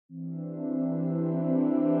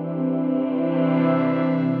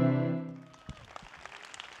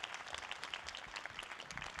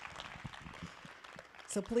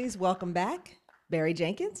So please welcome back Barry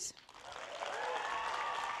Jenkins.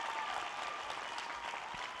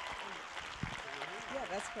 Yeah,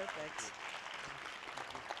 that's perfect.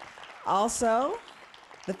 Also,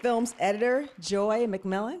 the film's editor, Joi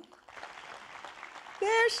McMillon.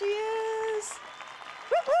 There she is.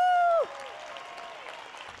 Woo-hoo!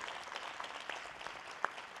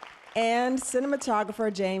 And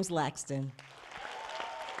cinematographer, James Laxton.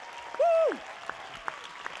 Woo!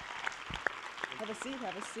 Have a seat,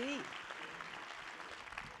 have a seat.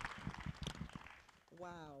 Wow.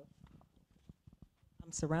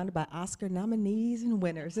 I'm surrounded by Oscar nominees and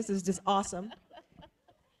winners. This is just awesome.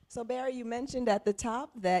 So Barry, you mentioned at the top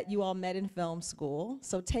that you all met in film school.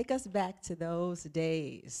 So take us back to those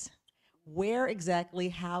days. Where exactly,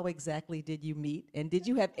 how exactly did you meet? And did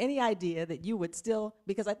you have any idea that you would still,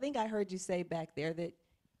 because I think I heard you say back there that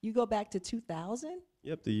you go back to 2000?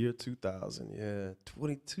 Yep, the year 2000, yeah,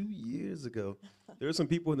 22 years ago. There are some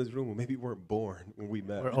people in this room who maybe weren't born when we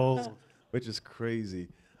met. We're old. Which is crazy.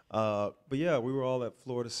 But yeah, we were all at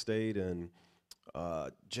Florida State, and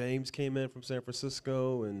James came in from San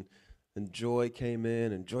Francisco, and Joi came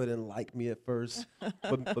in, and Joi didn't like me at first,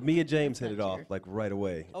 but me and James hit it off like right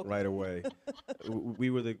away, right away. We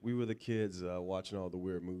were the kids watching all the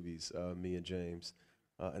weird movies, me and James,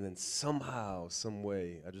 and then somehow, some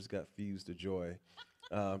way, I just got fused to Joi.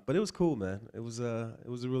 But it was cool, man. It was a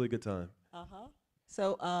really good time.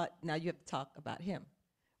 So now you have to talk about him.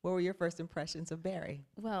 What were your first impressions of Barry?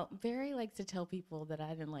 Well, Barry likes to tell people that I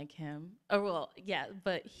didn't like him. Or well, yeah,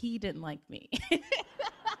 but he didn't like me.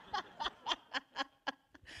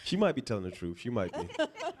 She might be telling the truth. She might be.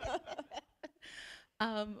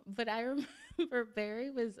 But I remember Barry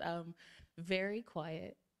was very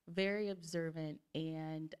quiet, very observant,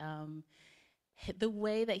 and the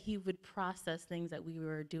way that he would process things that we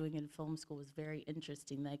were doing in film school was very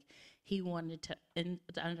interesting. Like he wanted to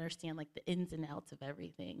understand like the ins and outs of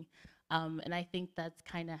everything. And I think that's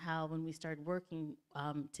kind of how when we started working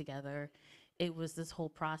together, it was this whole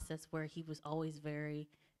process where he was always very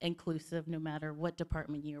inclusive no matter what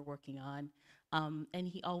department you were working on. And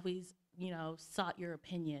he always, sought your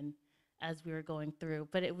opinion as we were going through.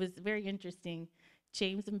 But it was very interesting.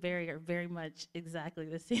 James and Barry are very much exactly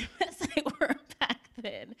the same as they were back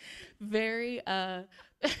then. Very,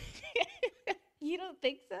 you don't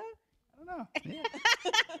think so? I don't know. Yeah.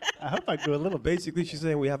 I hope I grew a little bit. Basically, she's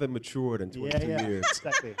saying we haven't matured in 22 years.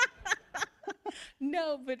 Exactly.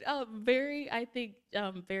 No, but Barry, I think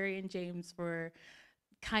Barry and James were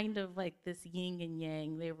kind of like this yin and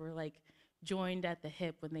yang. They were like joined at the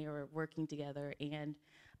hip when they were working together. And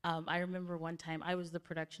I remember one time I was the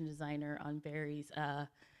production designer on Barry's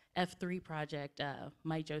F3 project,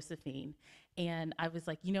 My Josephine. And I was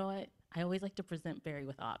like, you know what? I always like to present Barry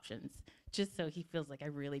with options, just so he feels like I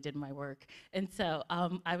really did my work. And so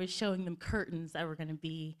I was showing them curtains that were going to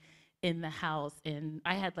be in the house, and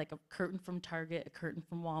I had like a curtain from Target, a curtain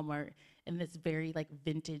from Walmart, and this very like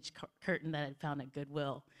vintage curtain that I'd found at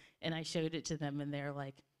Goodwill. And I showed it to them, and they're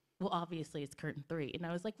like, well, obviously it's curtain 3. And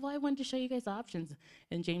I was like, well, I wanted to show you guys options.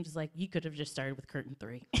 And James was like, you could have just started with curtain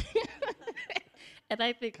 3. And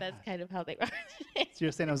I think that's kind of how they were. So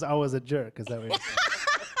you're saying I was always a jerk, is that what you're saying?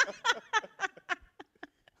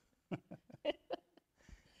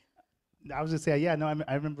 I was just saying, yeah, no,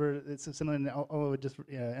 I remember it's something that I would just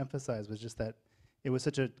emphasize was just that it was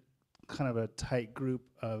such a kind of a tight group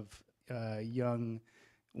of young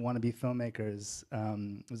wannabe filmmakers.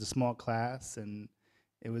 It was a small class, and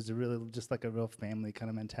it was a really just like a real family kind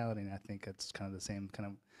of mentality. And I think it's kind of the same kind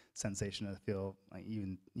of sensation I feel like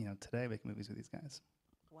even today making movies with these guys.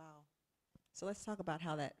 Wow. So let's talk about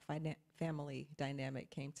how that family dynamic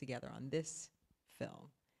came together on this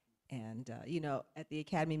film. And, at the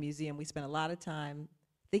Academy Museum, we spent a lot of time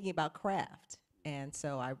thinking about craft. And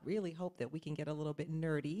so I really hope that we can get a little bit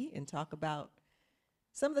nerdy and talk about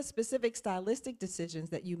some of the specific stylistic decisions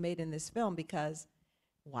that you made in this film, because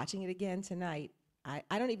watching it again tonight,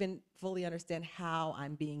 I don't even fully understand how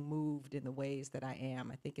I'm being moved in the ways that I am.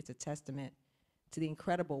 I think it's a testament to the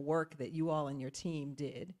incredible work that you all and your team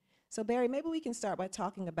did. So Barry, maybe we can start by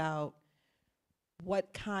talking about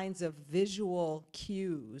what kinds of visual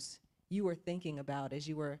cues you were thinking about as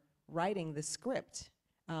you were writing the script,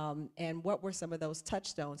 and what were some of those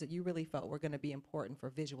touchstones that you really felt were going to be important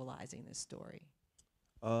for visualizing this story?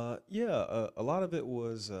 A lot of it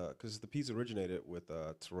was because the piece originated with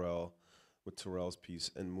Terrell's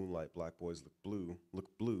piece in Moonlight, Black Boys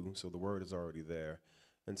Look Blue, so the word is already there.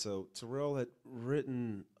 And so Terrell had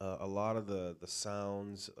written a lot of the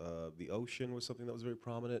sounds. The ocean was something that was very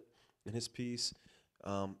prominent in his piece.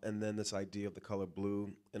 And then this idea of the color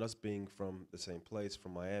blue, and us being from the same place,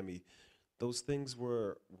 from Miami, those things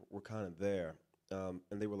were kind of there. And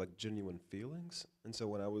they were like genuine feelings. And so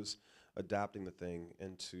when I was adapting the thing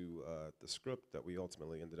into the script that we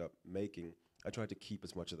ultimately ended up making, I tried to keep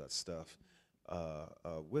as much of that stuff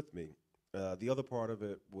with me. The other part of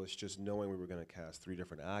it was just knowing we were going to cast 3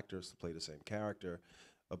 different actors to play the same character.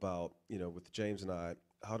 About, with James and I,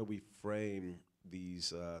 how do we frame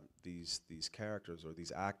these characters or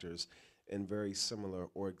these actors in very similar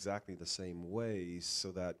or exactly the same ways,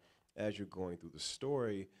 so that as you're going through the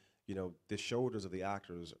story, the shoulders of the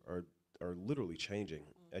actors are literally changing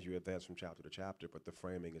as you advance from chapter to chapter, but the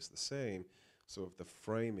framing is the same. So if the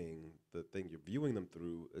framing, the thing you're viewing them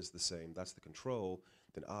through, is the same, that's the control,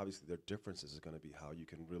 then obviously their differences is going to be how you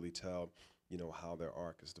can really tell, how their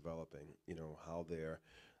arc is developing, how their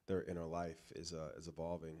inner life is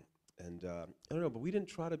evolving. And I don't know, but we didn't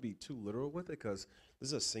try to be too literal with it, because this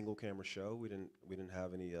is a single camera show. We didn't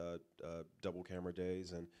have any double camera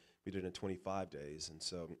days, and we did it in 25 days, and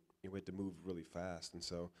so we had to move really fast. And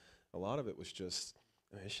so a lot of it was just,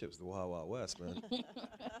 this shit was the Wild Wild West, man.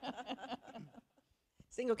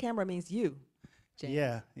 Single camera means you,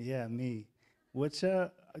 James. Yeah, me. Which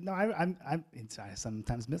no, I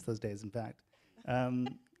sometimes miss those days. In fact,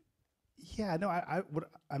 yeah, no, I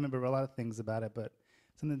remember a lot of things about it, but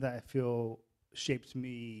something that I feel shaped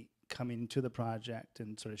me coming to the project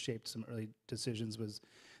and sort of shaped some early decisions was,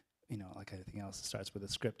 like anything else, it starts with a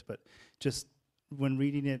script, but just when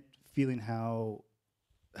reading it, feeling how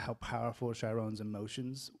powerful Chiron's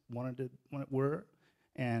emotions were,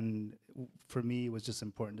 and for me, it was just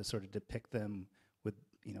important to sort of depict them with,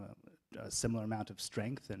 a similar amount of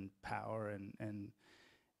strength and power,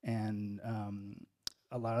 and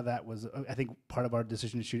a lot of that was, I think, part of our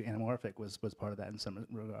decision to shoot anamorphic was part of that in some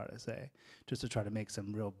regard, I say, just to try to make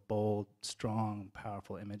some real bold, strong,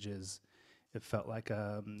 powerful images. It felt like,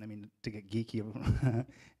 to get geeky,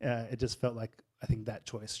 it just felt like, I think that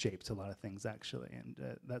choice shaped a lot of things, actually.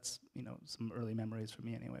 And that's, some early memories for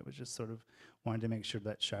me anyway, was just sort of wanting to make sure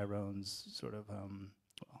that Chiron's sort of,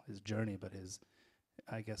 his journey, but his,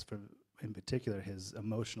 I guess in particular, his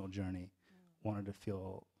emotional journey, wanted to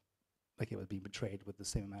feel like it would be portrayed with the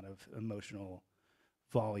same amount of emotional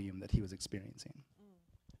volume that he was experiencing.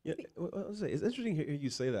 Yeah, I was say, it's interesting to hear you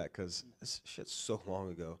say that, because this shit's so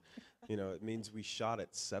long ago. It means we shot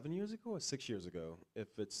it 7 years ago or 6 years ago, if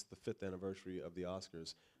it's the 5th anniversary of the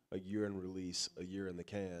Oscars, a year in release, a year in the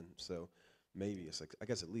can. So maybe it's like, I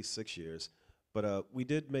guess, at least 6 years. But we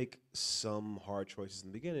did make some hard choices in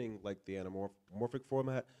the beginning, like the anamorphic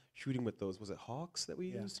format, shooting with those, was it Hawks that we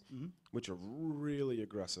used? Mm-hmm. Which are really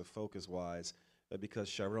aggressive focus-wise, because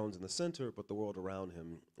Chiron's in the center, but the world around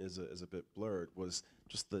him is a bit blurred, was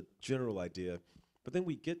just the general idea. But then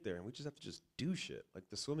we get there, and we just have to just do shit. Like,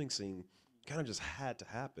 the swimming scene kind of just had to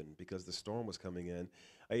happen because the storm was coming in.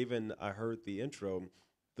 I heard the intro,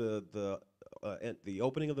 the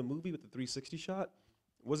opening of the movie with the 360 shot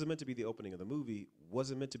wasn't meant to be the opening of the movie,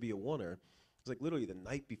 wasn't meant to be a oneer. It was like literally the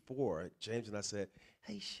night before, James and I said,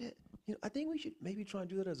 hey, shit, I think we should maybe try and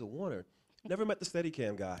do that as a oneer. Never met the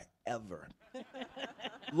Steadicam guy, ever.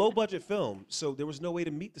 Low budget film, so there was no way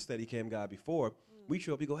to meet the Steadicam guy before. We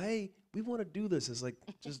show up, we go, hey, we want to do this. It's like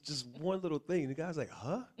just one little thing. And the guy's like,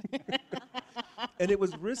 huh? And it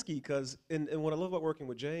was risky, because, and what I love about working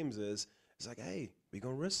with James is, it's like, hey, we're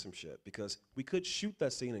going to risk some shit, because we could shoot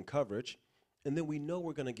that scene in coverage, and then we know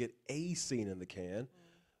we're going to get a scene in the can.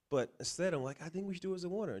 But instead, I'm like, I think we should do it as a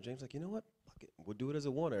oneer. And James is like, you know what? Fuck it. We'll do it as a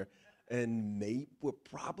oneer. And maybe we're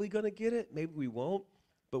probably going to get it. Maybe we won't.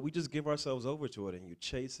 But we just give ourselves over to it. And you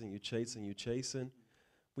chasing.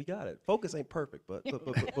 We got it. Focus ain't perfect, but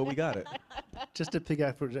we got it. Just to pick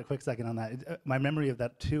up for a quick second on that, my memory of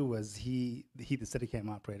that too was the Steadicam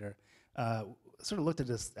operator, sort of looked at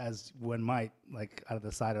us as one might, like out of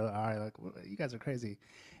the side of the eye, like, well, you guys are crazy.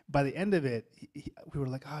 By the end of it, we were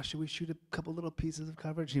like, oh, should we shoot a couple little pieces of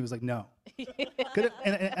coverage? And he was like, no.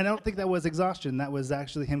 And I don't think that was exhaustion. That was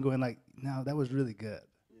actually him going like, no, that was really good.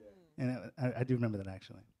 Yeah. And I do remember that,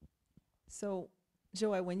 actually. So,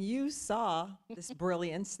 Joi, when you saw this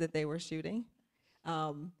brilliance that they were shooting,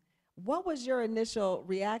 what was your initial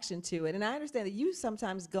reaction to it? And I understand that you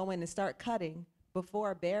sometimes go in and start cutting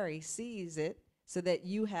before Barry sees it, so that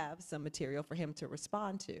you have some material for him to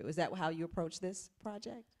respond to. Is that how you approach this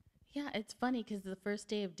project? Yeah, it's funny because the first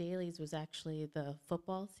day of dailies was actually the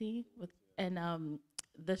football scene, and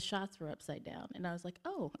the shots were upside down, and I was like,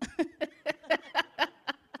 oh.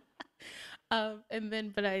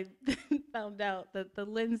 But I found out that the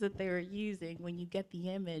lens that they were using when you get the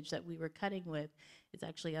image that we were cutting with, it's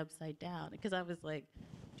actually upside down. Because I was like,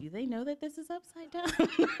 do they know that this is upside down?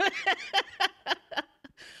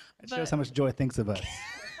 It shows how much Joy thinks of us.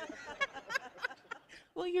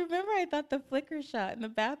 Well, you remember I thought the flicker shot in the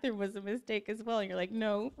bathroom was a mistake as well. And you're like,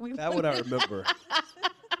 no. That one I remember.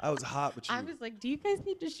 I was hot with you. I was like, do you guys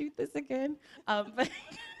need to shoot this again? But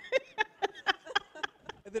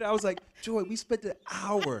And then I was like, Joy, we spent an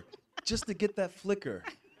hour just to get that flicker.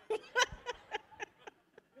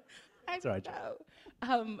 I all right,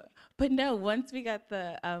 know. But no, once we got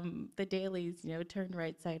the dailies, turned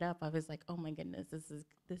right side up, I was like, oh my goodness, this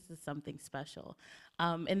is something special.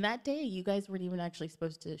 And that day, you guys weren't even actually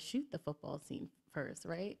supposed to shoot the football scene first,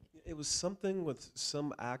 right? It was something with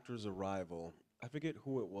some actor's arrival. I forget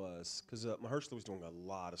who it was, because Mahershala was doing a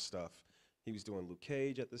lot of stuff. He was doing Luke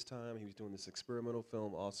Cage at this time. He was doing this experimental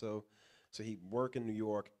film also. So he'd work in New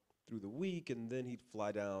York through the week, and then he'd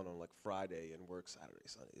fly down on like Friday and work Saturday,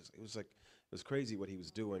 Sunday. It was crazy what he was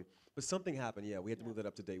doing. But something happened. Yeah, we had to move that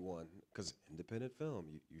up to day one because independent film,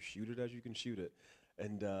 you shoot it as you can shoot it,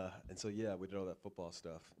 and so yeah, we did all that football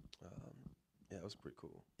stuff. Yeah, it was pretty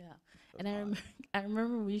cool. Yeah, and I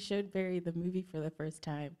remember when we showed Barry the movie for the first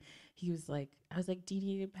time. He was like, I was like, do you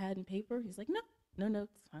need a pad and paper? He's like, no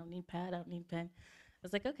notes. I don't need pad. I don't need pen. I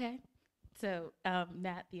was like, okay. So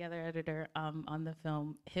Nat, the other editor on the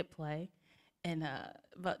film, hit play, and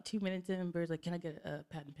about 2 minutes in, Barry's like, can I get a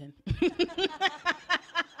pad and pen?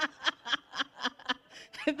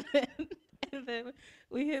 and then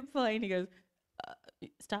we hit play, and he goes,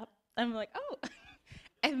 stop. I'm like, oh.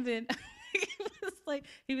 And then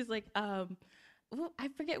he was like, well, I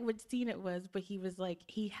forget what scene it was, but he was like,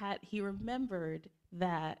 he remembered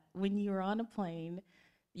that when you were on a plane,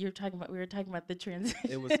 we were talking about the transition.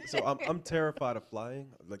 It was so I'm terrified of flying,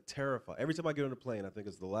 like terrified. Every time I get on a plane, I think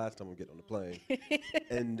it's the last time I'm getting on a plane.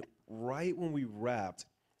 And right when we wrapped,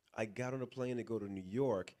 I got on a plane to go to New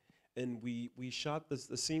York, and we shot the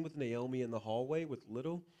scene with Naomi in the hallway with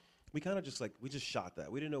Little. We kind of just shot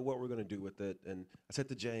that. We didn't know what we were gonna do with it, and I said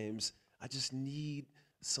to James, I just need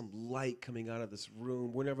some light coming out of this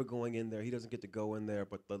room. We're never going in there. He doesn't get to go in there,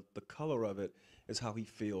 but the color of it is how he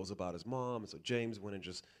feels about his mom. And so James went and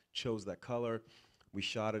just chose that color. We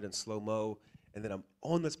shot it in slow-mo, and then I'm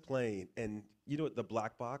on this plane, and you know what, the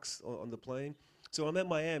black box on the plane? So I'm at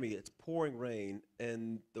Miami, it's pouring rain,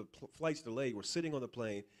 and the flight's delayed. We're sitting on the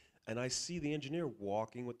plane, and I see the engineer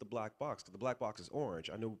walking with the black box, because the black box is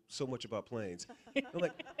orange. I know so much about planes. I'm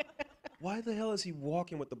like, why the hell is he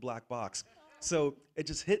walking with the black box? So it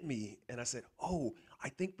just hit me, and I said, oh, I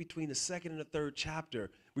think between the second and the third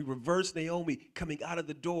chapter, we reverse Naomi coming out of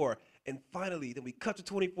the door, and finally, then we cut to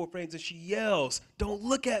 24 frames, and she yells, don't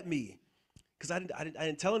look at me. Because I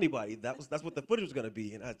didn't tell anybody that's what the footage was going to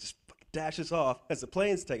be, and I just dash this off as the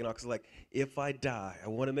plane's taking off, because like, if I die, I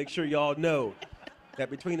want to make sure y'all know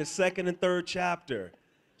that between the second and third chapter,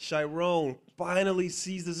 Chiron finally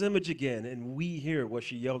sees this image again, and we hear what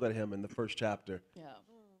she yelled at him in the first chapter. Yeah.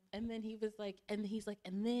 And then he's like,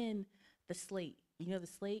 and then the slate, the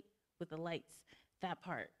slate with the lights, that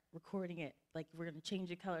part, recording it, like we're gonna change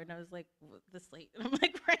the color. And I was like, the slate, and I'm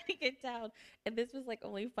like writing it down. And this was like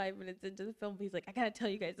only 5 minutes into the film. He's like, I gotta tell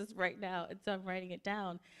you guys this right now. And so I'm writing it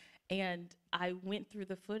down. And I went through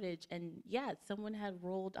the footage, and yeah, someone had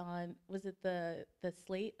rolled on, was it the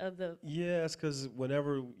slate of the? Yes, because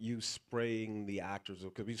whenever you spraying the actors,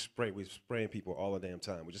 because we're spraying people all the damn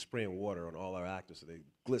time. We're just spraying water on all our actors so they're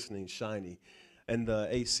glistening, shiny. And the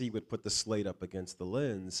AC would put the slate up against the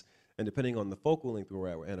lens, and depending on the focal length we're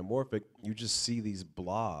at, we're anamorphic, you just see these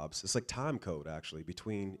blobs. It's like time code, actually,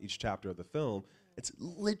 between each chapter of the film. It's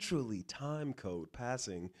literally time code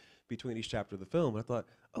passing between each chapter of the film. And I thought,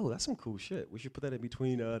 oh, that's some cool shit. We should put that in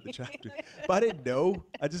between the chapters. But I didn't know.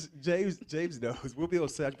 James knows. We'll be able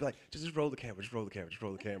to say, I'd be like, just roll the camera, just roll the camera, just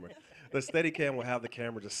roll the camera. The steady cam will have the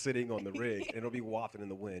camera just sitting on the rig, and it'll be wafting in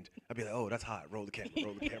the wind. I'd be like, oh, that's hot. Roll the camera,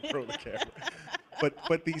 roll the camera, roll the camera.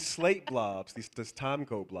 But these slate blobs, these time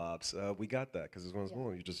code blobs, we got that because it's one of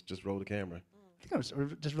those, you just roll the camera. I think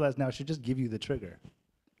I just realized now I should just give you the trigger.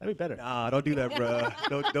 That'd be better. Nah, don't do that,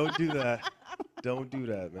 bruh. Don't do that. Don't do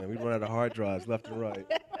that, man. We run out of hard drives left and right.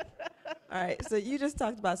 All right, so you just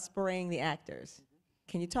talked about spraying the actors.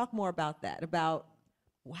 Can you talk more about that, about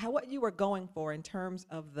what you were going for in terms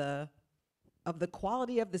of the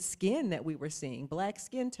quality of the skin that we were seeing, black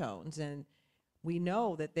skin tones? And we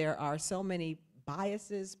know that there are so many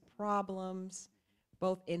biases, problems,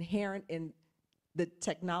 both inherent in the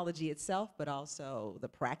technology itself, but also the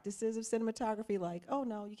practices of cinematography, like, oh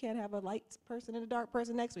no, you can't have a light person and a dark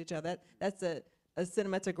person next to each other. That's a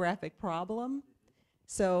cinematographic problem.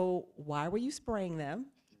 So why were you spraying them?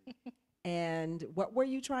 And what were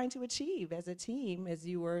you trying to achieve as a team as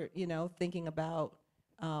you were, thinking about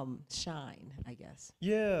shine, I guess?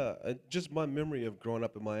 Yeah, just my memory of growing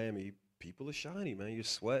up in Miami, people are shiny, man. You're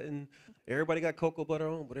sweating. Everybody got cocoa butter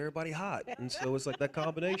on, but everybody hot. And so it's like that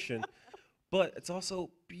combination. But it's also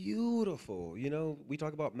beautiful. We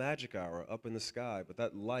talk about magic hour up in the sky, but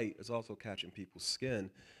that light is also catching people's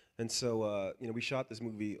skin. And so, we shot this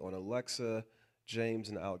movie on Alexa. James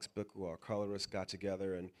and Alex Bickle, our colorists, got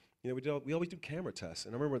together, and we always do camera tests.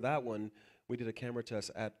 And I remember that one. We did a camera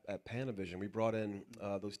test at Panavision. We brought in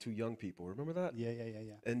those two young people. Remember that? Yeah.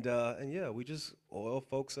 And yeah, we just oil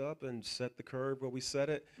folks up and set the curve where we set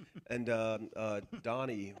it. And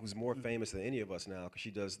Donnie, who's more famous than any of us now, because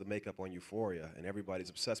she does the makeup on Euphoria, and everybody's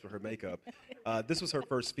obsessed with her makeup. This was her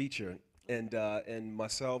first feature, and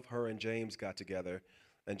myself, her, and James got together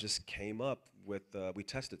and just came up with. We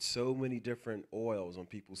tested so many different oils on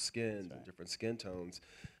people's skins and different skin tones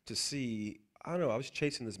to see. I don't know, I was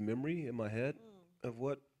chasing this memory in my head of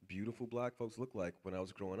what beautiful black folks looked like when I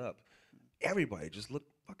was growing up. Everybody just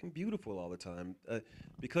looked fucking beautiful all the time.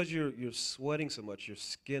 Because you're sweating so much, your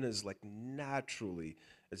skin is like naturally,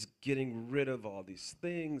 it's getting rid of all these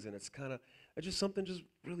things, and it's just something just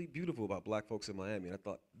really beautiful about black folks in Miami. And I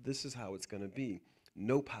thought, this is how it's gonna be.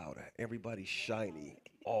 No powder, everybody's shiny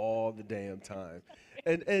all the damn time.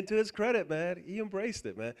 And to his credit, man, he embraced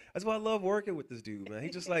it, man. That's why I love working with this dude, man. He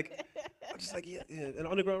just like, I'm just like, yeah. And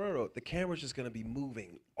Underground Railroad, the camera's just gonna be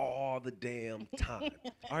moving all the damn time.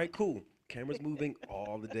 All right, cool. Camera's moving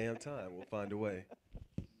all the damn time. We'll find a way.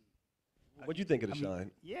 What'd you think of the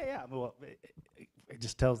shine? Yeah. Well, it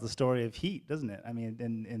just tells the story of heat, doesn't it? I mean,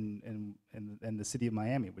 in the city of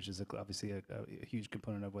Miami, which is obviously a huge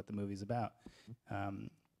component of what the movie's about.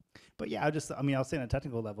 But yeah, I'll say on a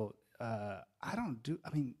technical level, I've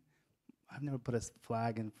never put a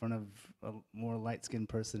flag in front of a more light-skinned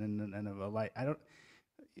person and of a light.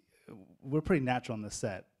 We're pretty natural on the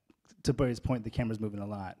set. To Barry's point, the camera's moving a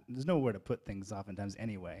lot. There's nowhere to put things oftentimes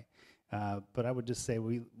anyway. But I would just say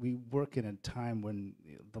we work in a time when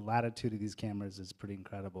the latitude of these cameras is pretty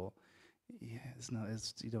incredible. Yeah,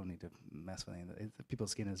 you don't need to mess with anything.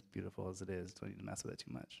 People's skin is beautiful as it is. Don't need to mess with it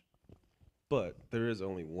too much. But there is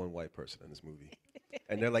only one white person in this movie.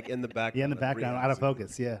 And they're like in the background. Yeah, in the background, out of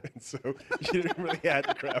focus, yeah. And so you didn't really have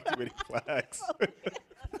to grab too many flags.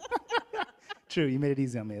 True, you made it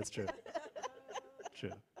easy on me, it's true.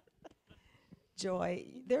 True. Joi,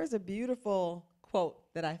 there's a beautiful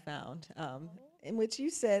quote that I found in which you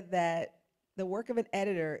said that the work of an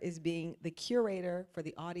editor is being the curator for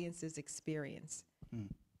the audience's experience.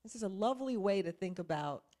 This is a lovely way to think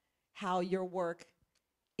about how your work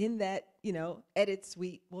in that, edit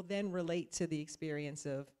suite will then relate to the experience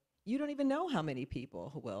of, you don't even know how many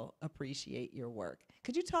people will appreciate your work.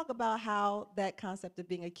 Could you talk about how that concept of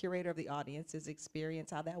being a curator of the audience's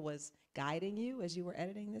experience, how that was guiding you as you were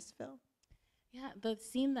editing this film? Yeah, the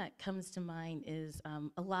scene that comes to mind is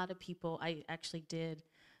a lot of people. I actually did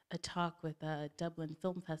a talk with a Dublin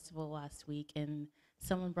Film Festival last week, and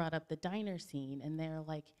someone brought up the diner scene, and they're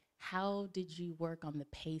like, how did you work on the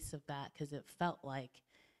pace of that? Because it felt like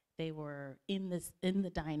they were in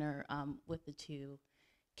the diner with the two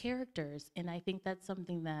characters. And I think that's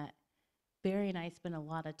something that Barry and I spent a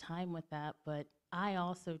lot of time with that, but I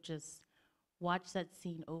also just watched that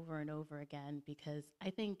scene over and over again, because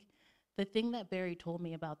I think the thing that Barry told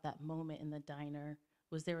me about that moment in the diner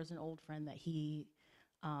was there was an old friend that he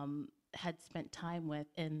had spent time with,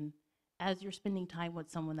 and as you're spending time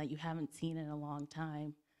with someone that you haven't seen in a long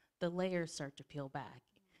time, the layers start to peel back.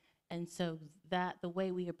 And so the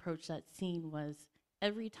way we approached that scene was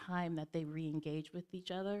every time that they re-engaged with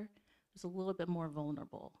each other, it was a little bit more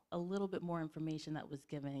vulnerable, a little bit more information that was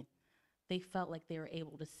given. They felt like they were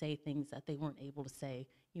able to say things that they weren't able to say,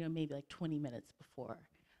 maybe like 20 minutes before.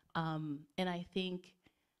 And I think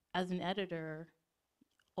as an editor,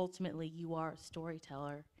 ultimately you are a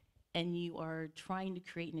storyteller, and you are trying to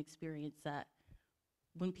create an experience that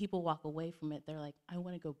when people walk away from it, they're like, I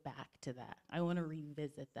want to go back to that. I want to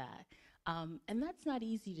revisit that. And that's not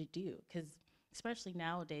easy to do, because especially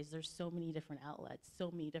nowadays, there's so many different outlets,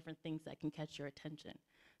 so many different things that can catch your attention.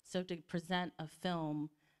 So to present a film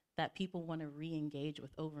that people want to re-engage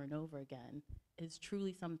with over and over again is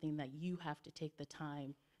truly something that you have to take the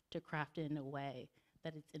time to craft it in a way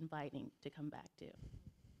that it's inviting to come back to.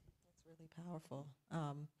 That's really powerful.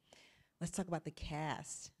 Let's talk about the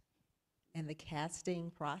cast and the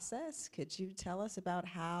casting process. Could you tell us about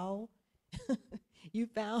how you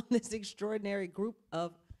found this extraordinary group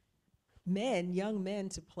of young men,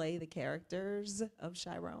 to play the characters of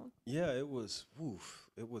Chiron? Yeah, it was. Oof.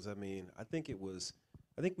 It was. I mean, I think it was.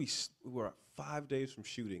 I think we were 5 days from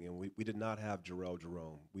shooting, and we did not have Jarrell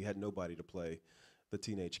Jerome. We had nobody to play the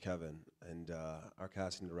teenage Kevin, and our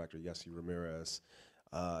casting director, Yessi Ramirez,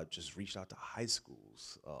 just reached out to high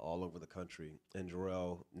schools all over the country. And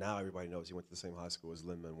Jarrell, now everybody knows he went to the same high school as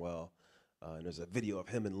Lin-Manuel. And there's a video of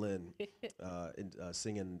him and Lynn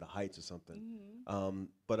singing "The Heights" or something.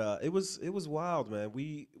 But it was wild, man.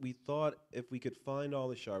 We thought if we could find all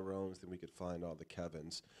the Chirons, then we could find all the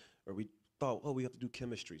Kevins. Or we thought, oh, we have to do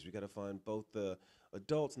chemistries. We got to find both the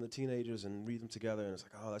adults and the teenagers and read them together. And it's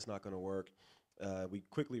like, oh, that's not going to work. We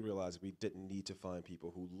quickly realized we didn't need to find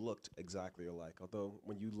people who looked exactly alike. Although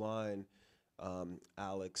when you line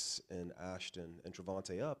Alex and Ashton and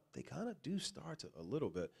Travante up, they kind of do start a little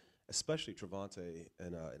bit. Especially Travante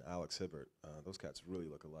and Alex Hibbert. Those cats really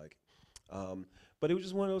look alike. But it was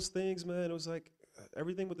just one of those things, man. It was like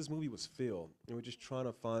everything with this movie was feel. And we're just trying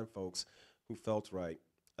to find folks who felt right.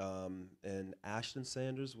 And Ashton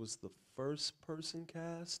Sanders was the first person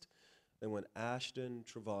cast. And when Ashton,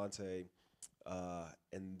 Travante,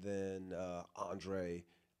 and then Andre,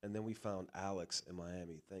 and then we found Alex in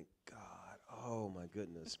Miami. Thank God. Oh, my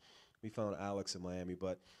goodness. We found Alex in Miami.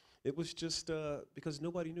 But it was just because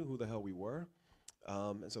nobody knew who the hell we were.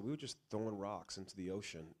 And so we were just throwing rocks into the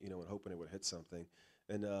ocean, and hoping it would hit something.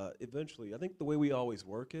 And eventually, I think the way we always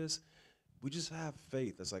work is we just have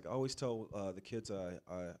faith. It's like I always tell the kids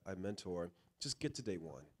I mentor, just get to day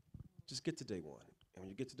one. Just get to day one. And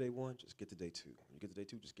when you get to day one, just get to day two. When you get to day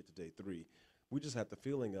two, just get to day three. We just had the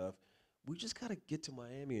feeling of we just got to get to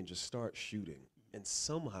Miami and just start shooting. And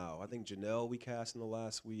somehow, I think Janelle we cast in the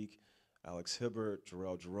last week, Alex Hibbert,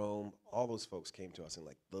 Jarrell Jerome, all those folks came to us in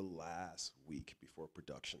like the last week before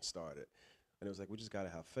production started. And it was like, we just got to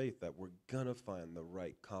have faith that we're going to find the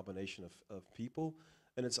right combination of people.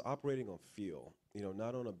 And it's operating on feel,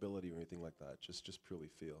 not on ability or anything like that, just purely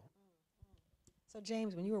feel. So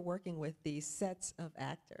James, when you were working with these sets of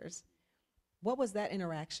actors, what was that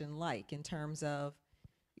interaction like in terms of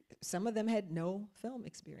some of them had no film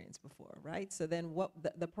experience before, right? So then what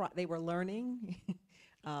they were learning.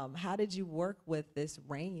 How did you work with this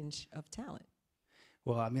range of talent?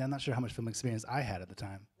 Well, I mean, I'm not sure how much film experience I had at the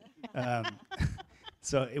time.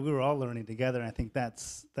 So we were all learning together, and I think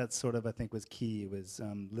that's sort of, I think, was key. It was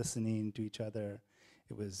listening to each other.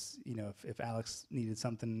 It was, if Alex needed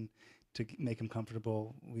something to make him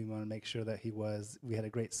comfortable, we want to make sure that he was. We had a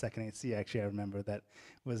great second AC, actually, I remember, that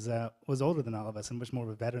was older than all of us and much more of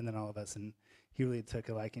a veteran than all of us, and he really took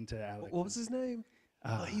a liking to Alex. What was his name?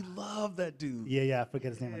 He loved that dude. Yeah, I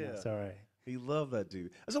forget his name right now, sorry. He loved that dude.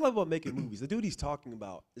 That's what I love about making movies. The dude he's talking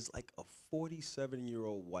about is like a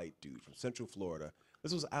 47-year-old white dude from Central Florida.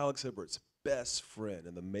 This was Alex Hibbert's best friend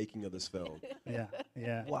in the making of this film.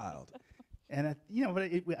 Yeah. Wild. And I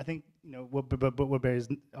think what Barry's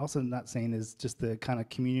also not saying is just the kind of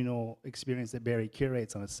communal experience that Barry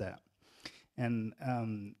curates on a set. And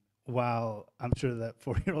while I'm sure that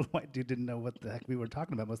 40-year-old white dude didn't know what the heck we were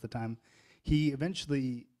talking about most of the time, he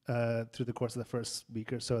eventually, through the course of the first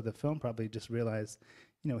week or so of the film, probably just realized,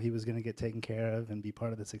 he was going to get taken care of and be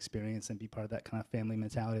part of this experience and be part of that kind of family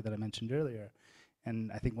mentality that I mentioned earlier.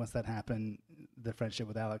 And I think once that happened, the friendship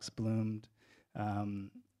with Alex bloomed.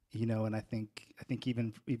 And I think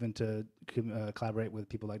even to collaborate with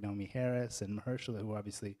people like Naomi Harris and Mahershala, who are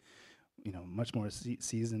obviously, much more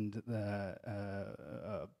seasoned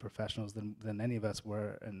professionals than any of us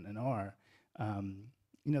were and are.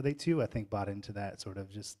 They too, I think, bought into that sort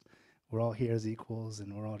of just, we're all here as equals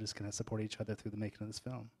and we're all just going to support each other through the making of this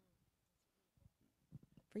film.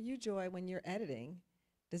 For you, Joi, when you're editing,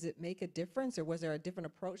 does it make a difference, or was there a different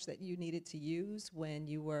approach that you needed to use when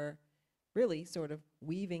you were really sort of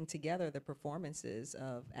weaving together the performances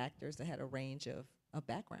of actors that had a range of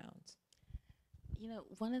backgrounds?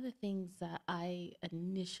 One of the things that I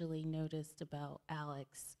initially noticed about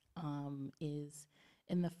Alex is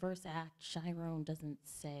in the first act, Chiron doesn't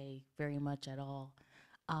say very much at all,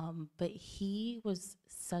 but he was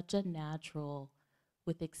such a natural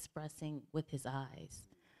with expressing with his eyes.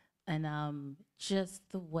 And just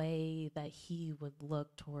the way that he would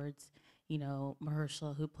look towards,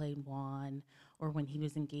 Mahershala, who played Juan, or when he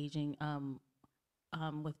was engaging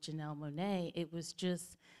with Janelle Monáe, it was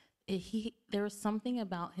just, there was something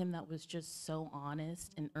about him that was just so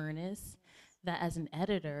honest and earnest that as an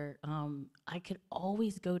editor, I could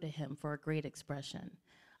always go to him for a great expression.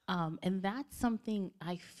 And that's something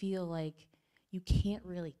I feel like you can't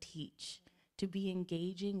really teach. To be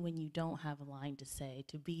engaging when you don't have a line to say,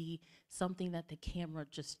 to be something that the camera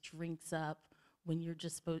just drinks up when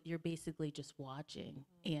you're basically just watching.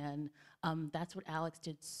 And that's what Alex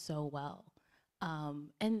did so well.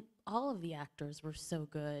 And all of the actors were so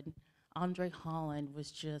good. Andre Holland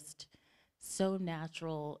was just so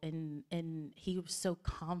natural, and he was so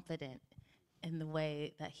confident in the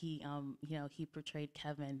way that he portrayed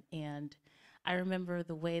Kevin. And I remember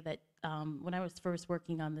the way that when I was first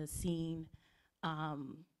working on this scene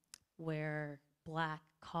where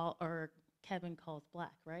Kevin calls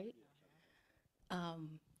Black, right?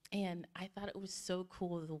 And I thought it was so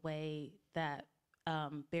cool the way that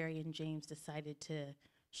Barry and James decided to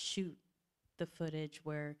shoot the footage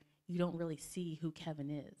where you don't really see who Kevin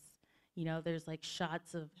is. You know, there's like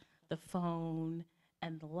shots of the phone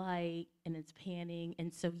and the light, and it's panning.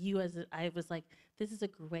 And so I was like, this is a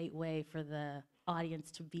great way for the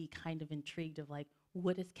audience to be kind of intrigued of like,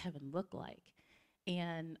 what does Kevin look like?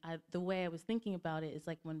 And the way I was thinking about it is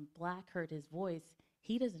like when Black heard his voice,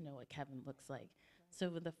 he doesn't know what Kevin looks like.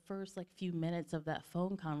 So in the first like few minutes of that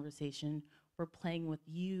phone conversation, we're playing with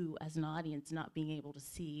you as an audience not being able to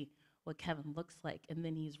see what Kevin looks like, and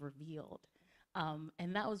then he's revealed.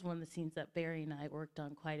 And that was one of the scenes that Barry and I worked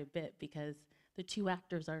on quite a bit because the two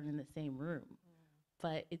actors aren't in the same room.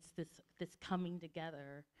 But it's this coming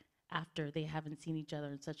together after they haven't seen each other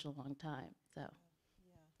in such a long time. So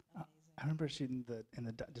I remember shooting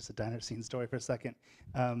just a diner scene story for a second.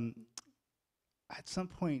 At some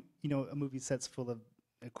point, you know, a movie set's full of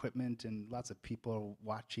equipment and lots of people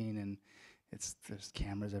watching, and there's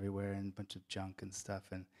cameras everywhere and a bunch of junk and stuff.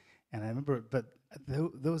 And I remember, but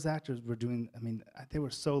those actors were doing, I mean, they were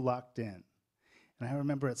so locked in. And I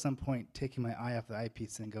remember at some point taking my eye off the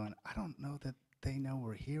eyepiece and going, I don't know that they know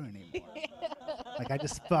we're here anymore. Like I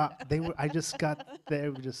just thought they were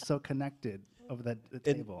just so connected over the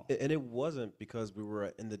table. And it wasn't because we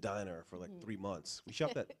were in the diner for like 3 months. We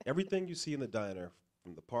shot that everything you see in the diner,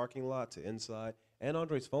 from the parking lot to inside, and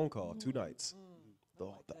Andre's phone call, 2 nights.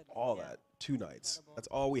 All that, 2 nights. Incredible. That's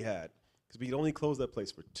all we had. Because we could only close that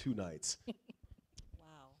place for 2 nights. Wow.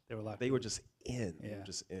 They were locked. They were just in. They Yeah. were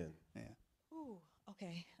just in. Yeah. Ooh,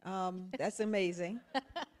 okay. That's amazing.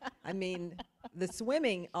 I mean, the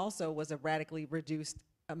swimming also was a radically reduced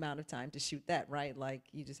amount of time to shoot that, right? Like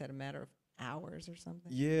you just had a matter of hours or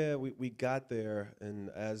something? Yeah, we got there, and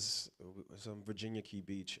as some Virginia Key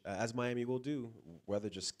Beach, as Miami will do, weather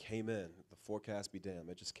just came in. The forecast be damned,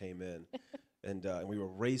 it just came in. And we were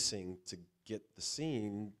racing to get the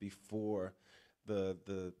scene before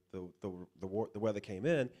the weather came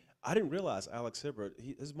in. I didn't realize Alex Hibbert,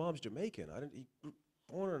 his mom's Jamaican. He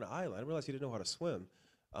born on an island. I didn't realize he didn't know how to swim.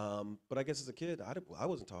 But I guess as a kid, I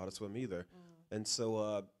wasn't taught how to swim either. And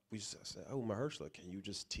so we just said, "Oh, Mahershala, can you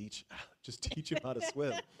just teach him how to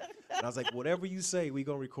swim?" And I was like, "Whatever you say, we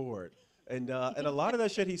gonna record." And a lot of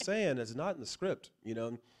that shit he's saying is not in the script, you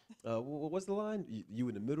know. What's the line? You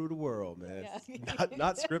in the middle of the world, man. Yeah.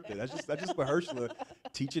 Not scripted. That's just Mahershala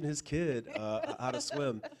teaching his kid how to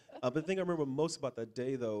swim. But the thing I remember most about that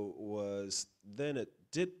day, though, was then it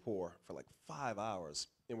did pour for like 5 hours,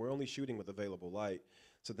 and we're only shooting with available light.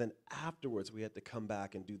 So then afterwards, we had to come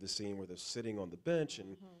back and do the scene where they're sitting on the bench,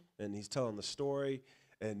 and he's telling the story.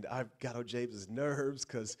 And I've got on James's nerves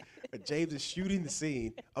because James is shooting the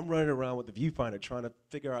scene. I'm running around with the viewfinder trying to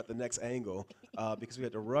figure out the next angle because we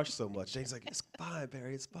had to rush so much. James is like, "It's fine,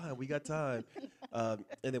 Barry, it's fine. We got time." And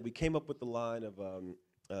then we came up with the line of,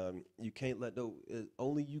 "You can't let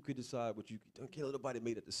only you could decide what you can't let nobody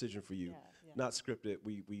make that decision for you." Yeah. Not scripted.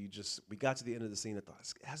 We got to the end of the scene. I thought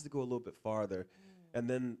it has to go a little bit farther. And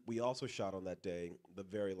then we also shot on that day the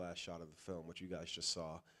very last shot of the film, which you guys just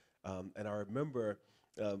saw. And I remember.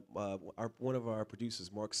 One of our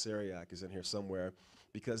producers, Mark Seriak, is in here somewhere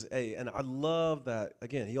because, and I love that,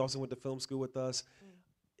 again, he also went to film school with us.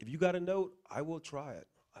 If you got a note, I will try it.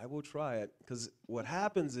 I will try it because what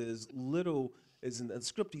happens is Little is in the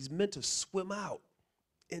script, he's meant to swim out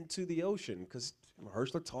into the ocean because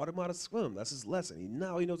Mahershala taught him how to swim. That's his lesson.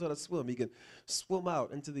 Now he knows how to swim. He can swim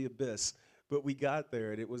out into the abyss. But we got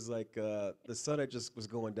there, and it was like the sun had just was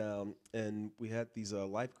going down, and we had these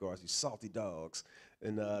lifeguards, these salty dogs.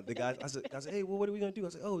 And the guys, I said, "Hey, well, what are we going to do?" I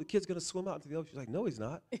said, "Oh, the kid's going to swim out into the ocean." He's like, "No, he's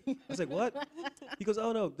not." I was like, "What?" He goes,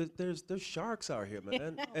 "Oh, no, there's sharks out here,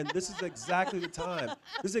 man. And this is exactly the time.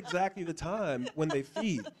 This is exactly the time when they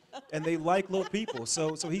feed, and they like little people.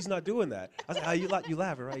 So he's not doing that." I was like, "Oh, you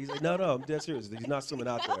laughing, right?" He's like, "No, I'm dead serious. He's not swimming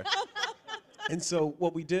out there." And so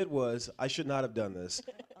what we did was, I should not have done this,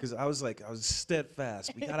 because I was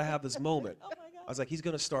steadfast. We got to have this moment. Oh my God. I was like, he's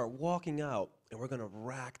going to start walking out, and we're going to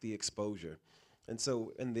rack the exposure. And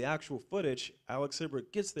so in the actual footage, Alex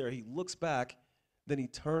Hibbert gets there, he looks back, then he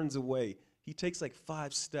turns away. he takes like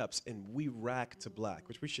 5 steps and we rack to black,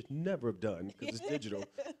 which we should never have done because it's digital.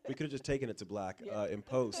 We could have just taken it to black in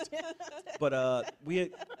post. But we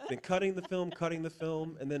had been cutting the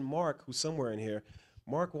film, and then Mark, who's somewhere in here,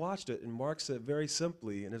 Mark watched it, and Mark said very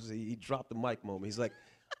simply, and he dropped the mic moment. He's like,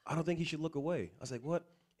 I don't think he should look away. I was like, what?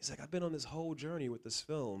 He's like, I've been on this whole journey with this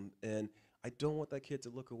film, and I don't want that kid to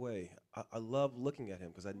look away. I love looking at him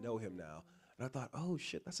because I know him now. And I thought, oh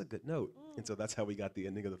shit, that's a good note. And so that's how we got the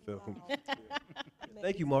ending of the film. Wow.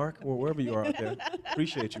 Thank you, Mark, or wherever you are out there.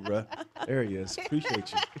 Appreciate you, bruh. There he is.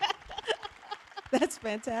 Appreciate you. That's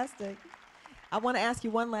fantastic. I want to ask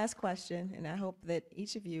you one last question, and I hope that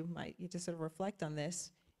each of you might just sort of reflect on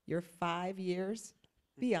this. You're 5 years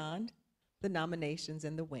beyond the nominations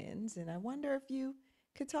and the wins, and I wonder if you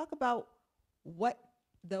could talk about what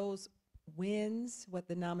those wins, what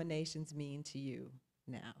the nominations mean to you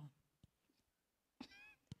now.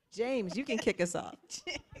 James, you can kick us off.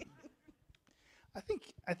 I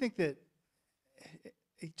think that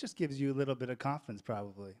it just gives you a little bit of confidence,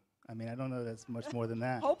 probably. I mean, I don't know that's much more than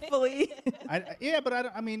that. Hopefully. Yeah, but I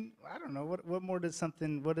don't know. What more does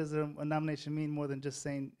what does a nomination mean more than just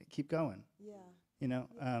saying, keep going? Yeah. You know,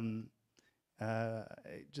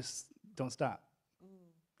 just don't stop.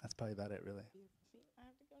 That's probably about it, really.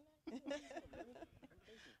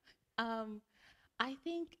 I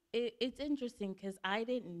think it's interesting because I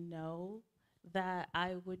didn't know that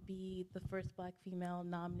I would be the first Black female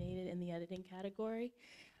nominated in the editing category.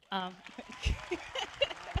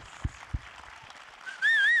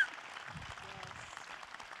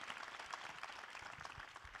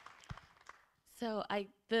 So I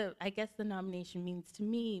guess the nomination means to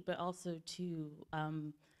me, but also to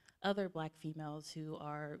other Black females who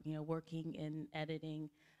are working in editing.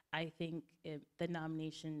 I think the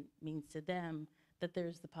nomination means to them that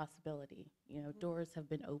there's the possibility. Doors have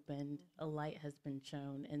been opened, a light has been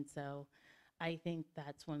shown, and so I think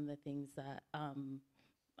that's one of the things that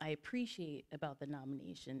I appreciate about the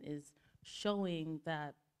nomination is showing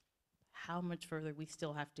that how much further we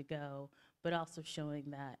still have to go, but also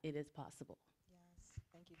showing that it is possible. Yes.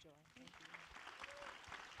 Thank you, Joy. Thank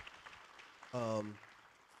you.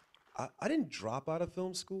 I didn't drop out of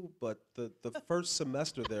film school, but the first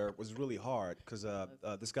semester there was really hard because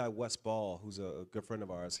this guy, Wes Ball, who's a good friend of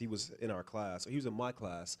ours, he was in our class. He was in my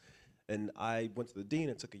class, and I went to the dean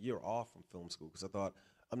and took a year off from film school because I thought,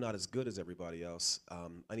 I'm not as good as everybody else.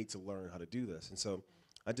 I need to learn how to do this. And so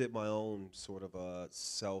I did my own sort of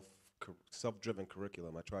self-driven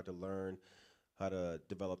curriculum. I tried to learn how to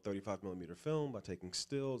develop 35mm film by taking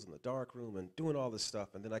stills in the darkroom and doing all this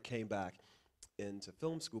stuff. And then I came back into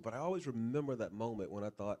film school, but I always remember that moment when I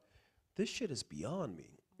thought, this shit is beyond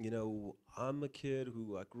me. I'm a kid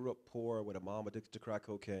who I grew up poor with a mom addicted to crack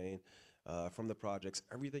cocaine, from the projects.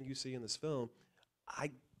 Everything you see in this film,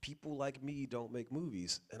 people like me don't make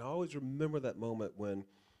movies. And I always remember that moment when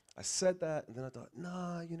I said that, and then I thought,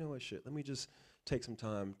 nah, you know what, shit, let me just take some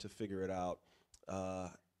time to figure it out.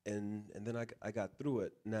 And then I got through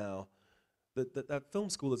it. Now, that film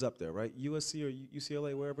school is up there, right? USC or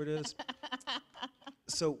UCLA, wherever it is.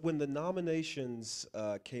 So when the nominations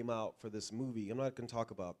came out for this movie, I'm not going to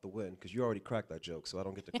talk about the win because you already cracked that joke, so I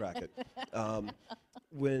don't get to crack it.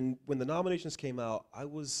 When the nominations came out, I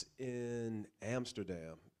was in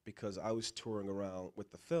Amsterdam because I was touring around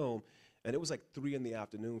with the film, and it was like 3 in the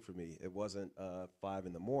afternoon for me. It wasn't 5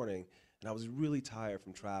 in the morning, and I was really tired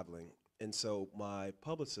from traveling. And so my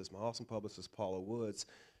publicist, my awesome publicist, Paula Woods,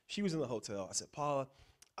 she was in the hotel. I said, Paula,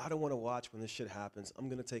 I don't want to watch when this shit happens. I'm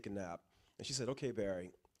going to take a nap. And she said, okay,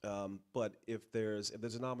 Barry, but if there's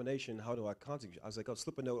a nomination, how do I contact you? I was like, oh,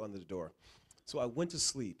 slip a note under the door. So I went to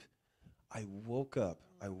sleep. I woke up,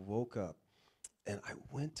 and I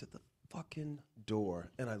went to the fucking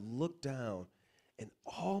door, and I looked down, and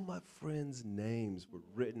all my friends' names were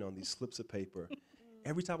written on these slips of paper.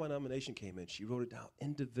 Every time my nomination came in, she wrote it down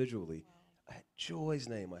individually. I had Joy's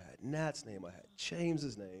name, I had Nat's name, I had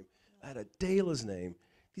James's name, I had Adela's name.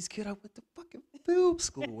 These kids I went to fucking film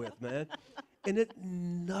school with, man. And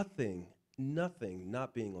nothing, not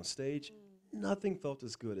being on stage, nothing felt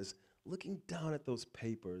as good as looking down at those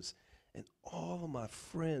papers and all of my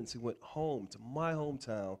friends who went home to my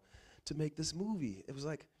hometown to make this movie. It was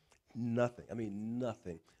like nothing. I mean,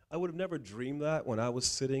 nothing. I would have never dreamed that when I was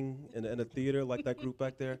sitting in a theater like that group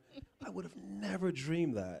back there. I would have never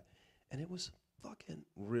dreamed that. And it was fucking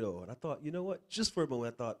real. And I thought, you know what? Just for a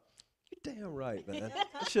moment, I thought, you're damn right, man.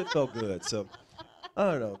 That shit felt good. So,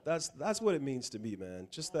 I don't know. That's what it means to me, man.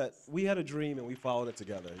 Just that we had a dream and we followed it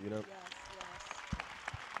together, you know?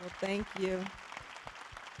 Well, thank you.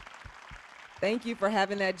 Thank you for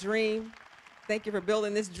having that dream. Thank you for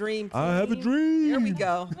building this dream team. I have a dream. Here we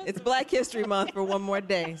go. It's Black History Month for one more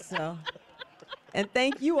day. So, and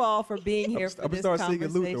thank you all for being here for I'm this gonna start singing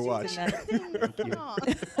conversation Luther. Watch.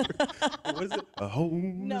 tonight. What is it? A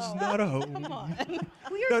home is not a home. Come on.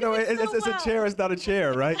 No, it's a chair. It's not a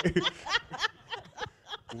chair, right?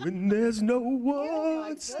 When there's no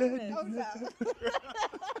one standing there.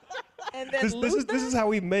 And then This is how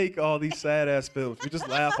we make all these sad ass films. We just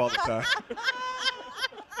laugh all the time.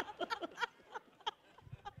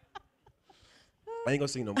 I ain't gonna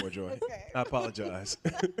sing no more, Joy. Okay. I apologize.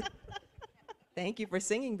 Thank you for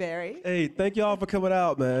singing, Barry. Hey, thank y'all for coming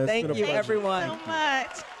out, man. It's Thank been a you, pleasure. everyone. So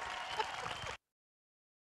much.